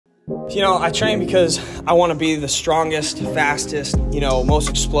You know, I train because I want to be the strongest, fastest, most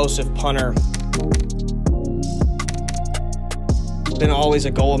explosive punter. It's been always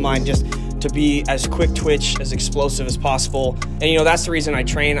a goal of mine just to be as quick twitch, as explosive as possible. And that's the reason I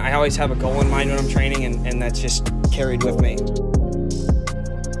train. I always have a goal in mind when I'm training, and that's just carried with me.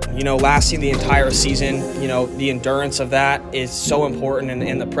 Lasting the entire season, the endurance of that is so important,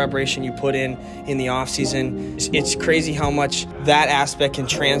 and the preparation you put in the off season. It's crazy how much that aspect can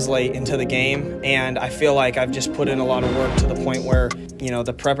translate into the game, and I feel like I've just put in a lot of work to the point where,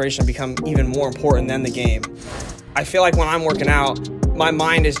 the preparation become even more important than the game. I feel like when I'm working out, my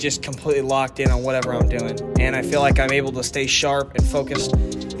mind is just completely locked in on whatever I'm doing, and I feel like I'm able to stay sharp and focused.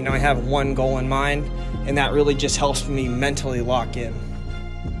 I have one goal in mind, and that really just helps me mentally lock in.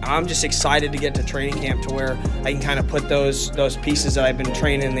 I'm just excited to get to training camp to where I can kind of put those pieces that I've been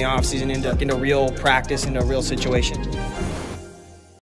training in the off season into real practice, into a real situation.